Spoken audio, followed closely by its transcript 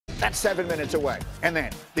That's 7 minutes away. And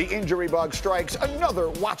then the injury bug strikes another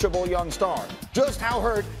watchable young star. Just how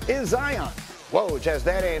hurt is Zion? Woj has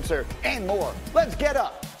that answer and more. Let's get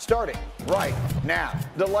up, starting right now.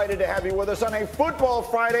 Delighted to have you with us on a Football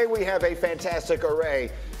Friday. We have a fantastic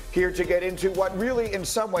array here to get into what really, in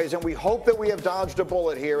some ways, and we hope that we have dodged a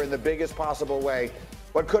bullet here in the biggest possible way,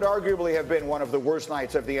 what could arguably have been one of the worst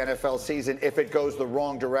nights of the NFL season if it goes the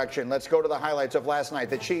wrong direction. Let's go to the highlights of last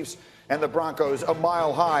night. The Chiefs and the Broncos a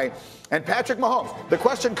mile high. And Patrick Mahomes, the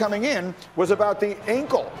question coming in was about the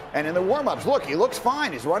ankle. And in the warm-ups, look, he looks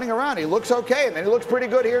fine. He's running around. He looks okay. And then he looks pretty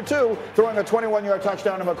good here, too, throwing a 21-yard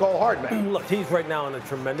touchdown to McCole Hardman. Look, he's right now in a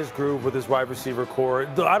tremendous groove with his wide receiver core.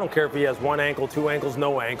 I don't care if he has one ankle, two ankles,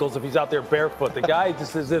 no ankles. If he's out there barefoot, the guy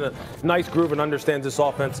just is in a nice groove and understands this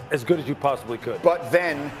offense as good as you possibly could. But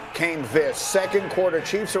then came this. Second quarter,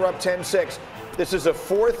 Chiefs are up 10-6. This is a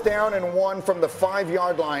 4th down and 1 from the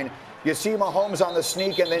 5-yard line. You see Mahomes on the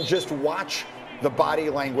sneak, and then just watch the body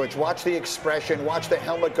language, watch the expression, watch the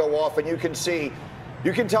helmet go off, and you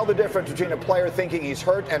can tell the difference between a player thinking he's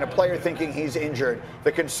hurt and a player thinking he's injured.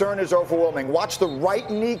 The concern is overwhelming. Watch the right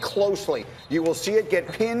knee closely. You will see it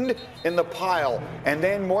get pinned in the pile. And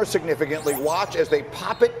then, more significantly, watch as they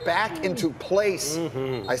pop it back into place.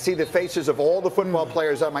 I see the faces of all the football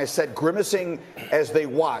players on my set grimacing as they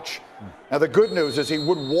watch. Now, the good news is he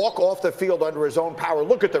would walk off the field under his own power.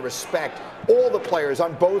 Look at the respect. All the players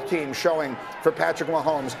on both teams showing for Patrick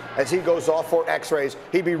Mahomes as he goes off for x-rays.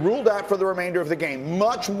 He'd be ruled out for the remainder of the game.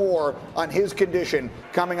 Much more on his condition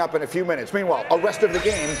coming up in a few minutes. Meanwhile, a rest of the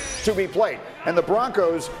game to be played. And the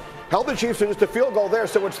Broncos held the Chiefs to just a field goal there,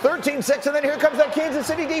 so it's 13-6, and then here comes that Kansas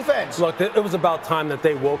City defense. Look, it was about time that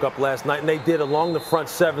they woke up last night, and they did along the front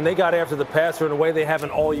 7. They got after the passer in a way they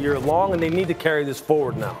haven't all year long, and they need to carry this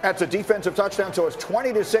forward now. That's a defensive touchdown, so it's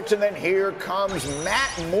 20-6, and then here comes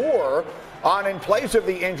Matt Moore on in place of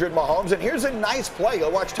the injured Mahomes. And here's a nice play. You'll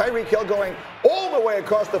watch Tyreek Hill going all the way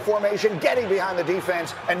across the formation, getting behind the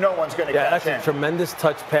defense, and no one's going to get that's a tremendous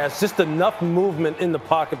touch pass. Just enough movement in the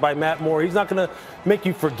pocket by Matt Moore. He's not going to make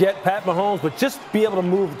you forget Pat Mahomes, but just be able to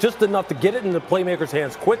move just enough to get it in the playmaker's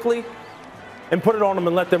hands quickly and put it on them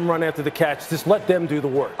and let them run after the catch. Just let them do the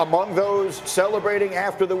work. Among those celebrating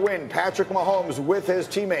after the win, Patrick Mahomes with his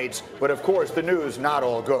teammates. But, of course, the news not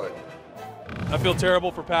all good. I feel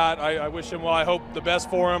terrible for Pat. I wish him well. I hope the best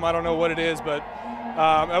for him. I don't know what it is, but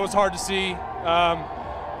that was hard to see.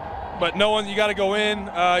 But knowing you got to go in, you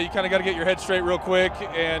kind of got to get your head straight real quick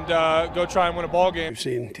and go try and win a ball game. We've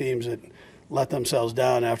seen teams that let themselves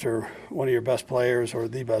down after one of your best players or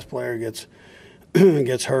the best player gets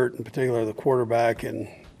hurt, in particular the quarterback. And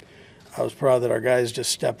I was proud that our guys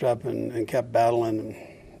just stepped up and kept battling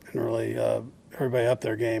and really everybody upped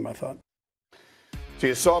their game, I thought. So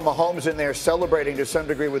you saw Mahomes in there celebrating to some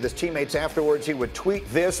degree with his teammates afterwards. He would tweet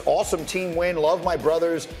this: awesome team win, love my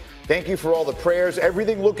brothers, thank you for all the prayers,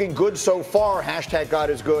 everything looking good so far, hashtag God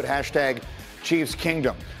is good, hashtag Chiefs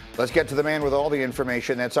Kingdom. Let's get to the man with all the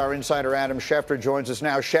information. That's our insider Adam Schefter joins us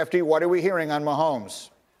now. Shefty, what are we hearing on Mahomes?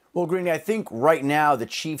 Well, Greeny, I think right now the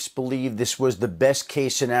Chiefs believe this was the best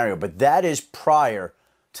case scenario, but that is prior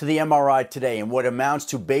to the MRI today and what amounts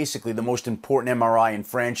to basically the most important MRI in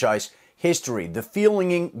franchise history. The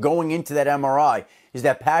feeling going into that MRI is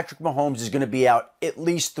that Patrick Mahomes is going to be out at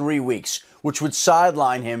least 3 weeks, which would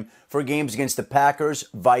sideline him for games against the Packers,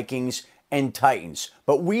 Vikings, and Titans.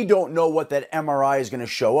 But we don't know what that MRI is going to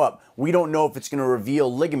show up. We don't know if it's going to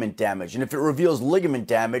reveal ligament damage. And if it reveals ligament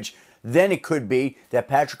damage, then it could be that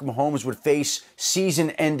Patrick Mahomes would face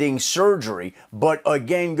season-ending surgery. But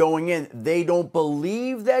again, going in, they don't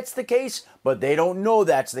believe that's the case, but they don't know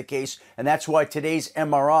that's the case. And that's why today's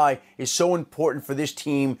MRI is so important for this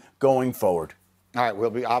team going forward. All right, we'll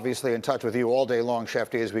be obviously in touch with you all day long,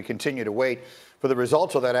 Shefty, as we continue to wait for the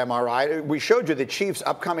results of that MRI. We showed you the Chiefs'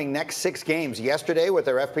 upcoming next 6 games yesterday with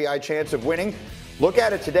their FPI chance of winning. Look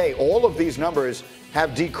at it today. All of these numbers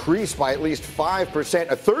have decreased by at least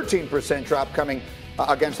 5%, a 13% drop coming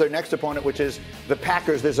against their next opponent, which is the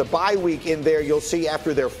Packers. There's a bye week in there. You'll see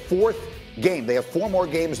after their 4th game. They have 4 more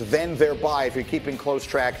games than their bye, if you're keeping close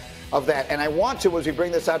track of that. And I want to, as we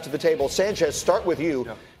bring this out to the table, Sanchez, start with you.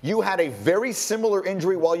 Yeah. You had a very similar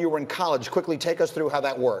injury while you were in college. Quickly take us through how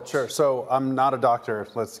that works. Sure. So I'm not a doctor.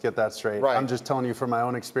 Let's get that straight. Right. I'm just telling you from my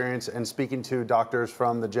own experience and speaking to doctors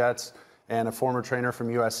from the Jets and a former trainer from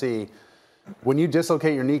USC. When you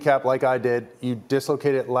dislocate your kneecap like I did, you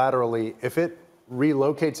dislocate it laterally. If it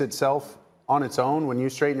relocates itself on its own when you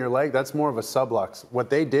straighten your leg, that's more of a sublux. What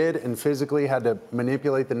they did and physically had to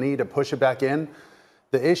manipulate the knee to push it back in.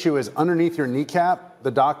 The issue is underneath your kneecap.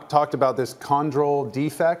 The doc talked about this chondral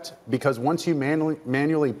defect because once you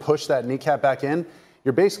manually push that kneecap back in,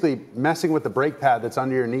 you're basically messing with the brake pad that's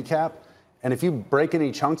under your kneecap. And if you break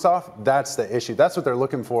any chunks off, that's the issue. That's what they're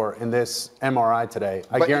looking for in this MRI today.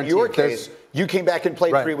 I guarantee in your case, you came back and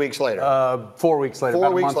played 3 weeks later. 4 weeks later.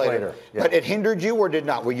 4 weeks later. Yeah. But it hindered you or did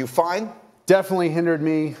not? Were you fine? Definitely hindered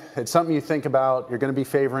me. It's something you think about. You're going to be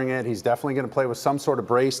favoring it. He's definitely going to play with some sort of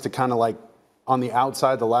brace to kind of like on the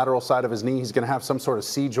outside, the lateral side of his knee. He's going to have some sort of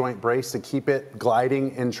C-joint brace to keep it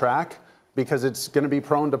gliding in track, because it's going to be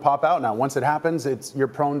prone to pop out now. Once it happens, you're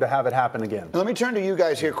prone to have it happen again. Let me turn to you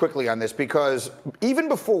guys here quickly on this, because even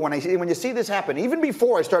before, when you see this happen, even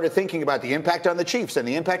before I started thinking about the impact on the Chiefs and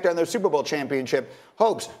the impact on their Super Bowl championship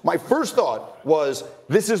hopes, my first thought was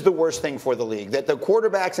this is the worst thing for the league, that the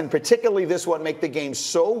quarterbacks, and particularly this one, make the game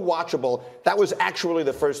so watchable. That was actually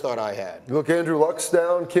the first thought I had. Look, Andrew Luck's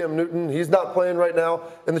down, Cam Newton, he's not playing right now,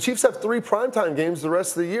 and the Chiefs have 3 primetime games the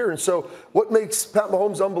rest of the year. And so what makes Pat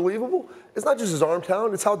Mahomes unbelievable? It's not just his arm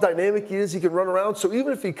talent, it's how dynamic he is. He can run around. So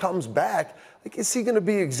even if he comes back, like, is he going to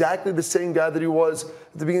be exactly the same guy that he was at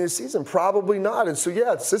the beginning of the season? Probably not. And so,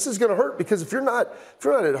 yeah, this is going to hurt, because if you're not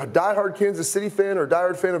a diehard Kansas City fan or a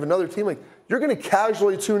diehard fan of another team, like, you're going to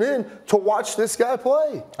casually tune in to watch this guy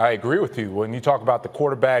play. I agree with you. When you talk about the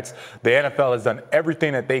quarterbacks, the NFL has done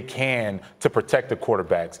everything that they can to protect the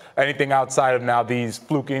quarterbacks. Anything outside of now these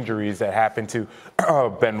fluke injuries that happen to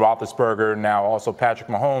Ben Roethlisberger, now also Patrick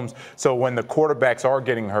Mahomes. So when the quarterbacks are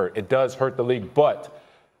getting hurt, it does hurt the league. But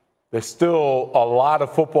there's still a lot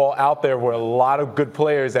of football out there with a lot of good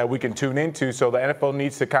players that we can tune into. So the NFL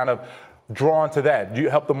needs to kind of draw into that. You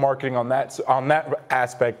help the marketing on that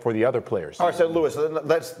aspect for the other players. All right, so Lewis,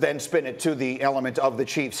 let's then spin it to the element of the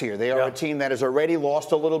Chiefs here. They are a team that has already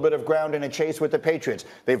lost a little bit of ground in a chase with the Patriots.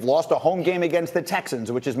 They've lost a home game against the Texans,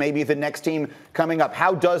 which is maybe the next team coming up.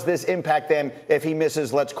 How does this impact them if he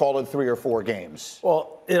misses, let's call it 3 or 4 games?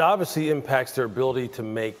 Well, it obviously impacts their ability to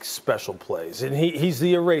make special plays. And he's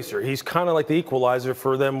the eraser. He's kind of like the equalizer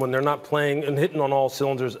for them when they're not playing and hitting on all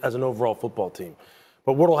cylinders as an overall football team.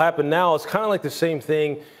 But what will happen now is kind of like the same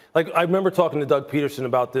thing. Like, I remember talking to Doug Peterson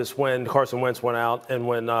about this when Carson Wentz went out and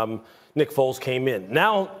when Nick Foles came in.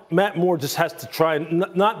 Now Matt Moore just has to try and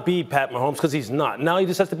not be Pat Mahomes, because he's not. Now he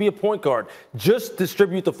just has to be a point guard. Just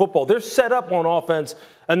distribute the football. They're set up on offense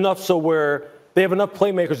enough so where they have enough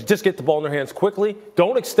playmakers to just get the ball in their hands quickly.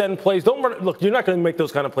 Don't extend plays. Don't run. Look, you're not going to make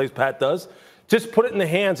those kind of plays Pat does. Just put it in the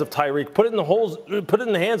hands of Tyreek. Put it in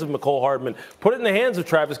the hands of McCole Hardman. Put it in the hands of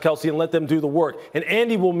Travis Kelce and let them do the work. And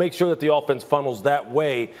Andy will make sure that the offense funnels that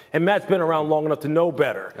way. And Matt's been around long enough to know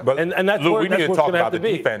better. But and that's Lou, where we need to talk about the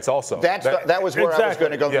defense also. That was where I was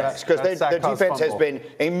going to go next, because their defense has been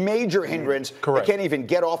a major hindrance. Correct. They can't even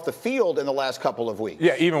get off the field in the last couple of weeks.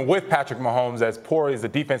 Yeah, even with Patrick Mahomes, as poor as the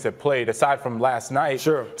defense had played, aside from last night,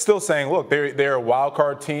 sure, still saying, look, they're a wild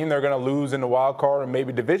card team. They're going to lose in the wild card and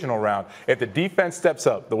maybe divisional round. If the defense steps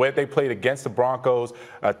up, the way they played against the Broncos,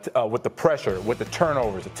 with the pressure, with the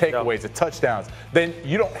turnovers, the takeaways, the touchdowns, then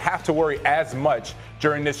you don't have to worry as much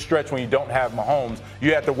during this stretch when you don't have Mahomes.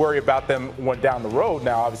 You have to worry about them down the road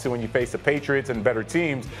now, obviously, when you face the Patriots and better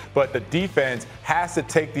teams. But the defense has to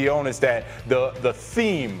take the onus that the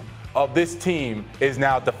theme of this team is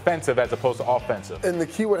now defensive as opposed to offensive. And the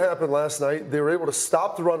key, what happened last night, they were able to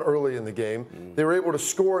stop the run early in the game. They were able to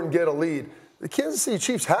score and get a lead. The Kansas City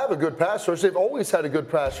Chiefs have a good pass rush. They've always had a good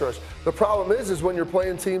pass rush. The problem is when you're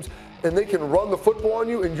playing teams and they can run the football on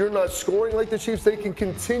you and you're not scoring like the Chiefs, they can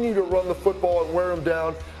continue to run the football and wear them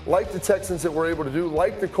down like the Texans that were able to do,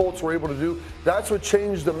 like the Colts were able to do. That's what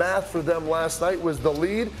changed the math for them last night, was the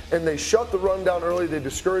lead, and they shut the run down early. They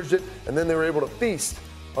discouraged it, and then they were able to feast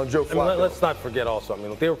on Joe Flacco. Let's not forget also, I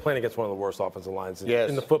mean, they were playing against one of the worst offensive lines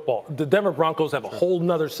in the football. The Denver Broncos have a whole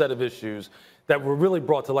nother set of issues that were really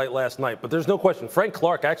brought to light last night. But there's no question, Frank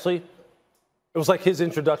Clark actually, it was like his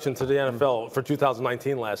introduction to the NFL for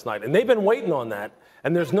 2019 last night. And they've been waiting on that.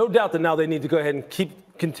 And there's no doubt that now they need to go ahead and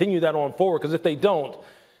continue that on forward, because if they don't,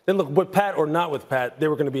 then look, with Pat or not with Pat, they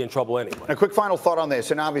were going to be in trouble anyway. A quick final thought on this,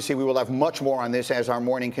 and obviously we will have much more on this as our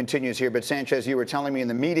morning continues here. But Sanchez, you were telling me in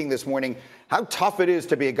the meeting this morning how tough it is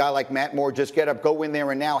to be a guy like Matt Moore, just get up, go in there,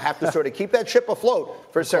 and now have to sort of keep that ship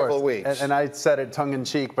afloat for several weeks. And I said it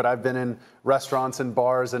tongue-in-cheek, but I've been in restaurants and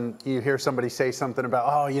bars, and you hear somebody say something about,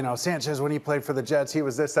 oh, you know, Sanchez, when he played for the Jets, he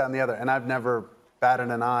was this, that, and the other. And I've never batted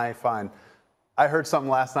an eye, fine. I heard something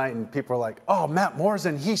last night and people were like, oh, Matt Moore's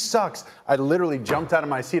in, he sucks. I literally jumped out of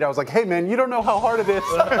my seat. I was like, hey, man, you don't know how hard it is.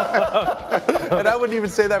 And I wouldn't even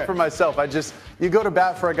say that for myself. You go to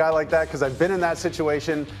bat for a guy like that, because I've been in that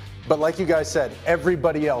situation. But like you guys said,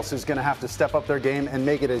 everybody else is going to have to step up their game and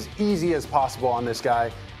make it as easy as possible on this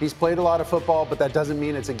guy. He's played a lot of football, but that doesn't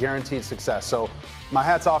mean it's a guaranteed success. So my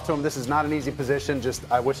hat's off to him. This is not an easy position. Just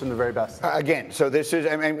I wish him the very best. Again, so this is,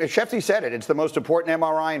 I mean, Shefty said it. It's the most important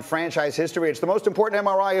MRI in franchise history. It's the most important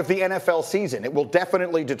MRI of the NFL season. It will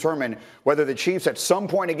definitely determine whether the Chiefs at some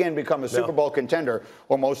point again become a Super Bowl contender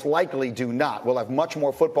or most likely do not. We'll have much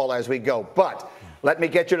more football as we go. But let me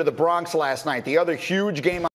get you to the Bronx last night. The other huge game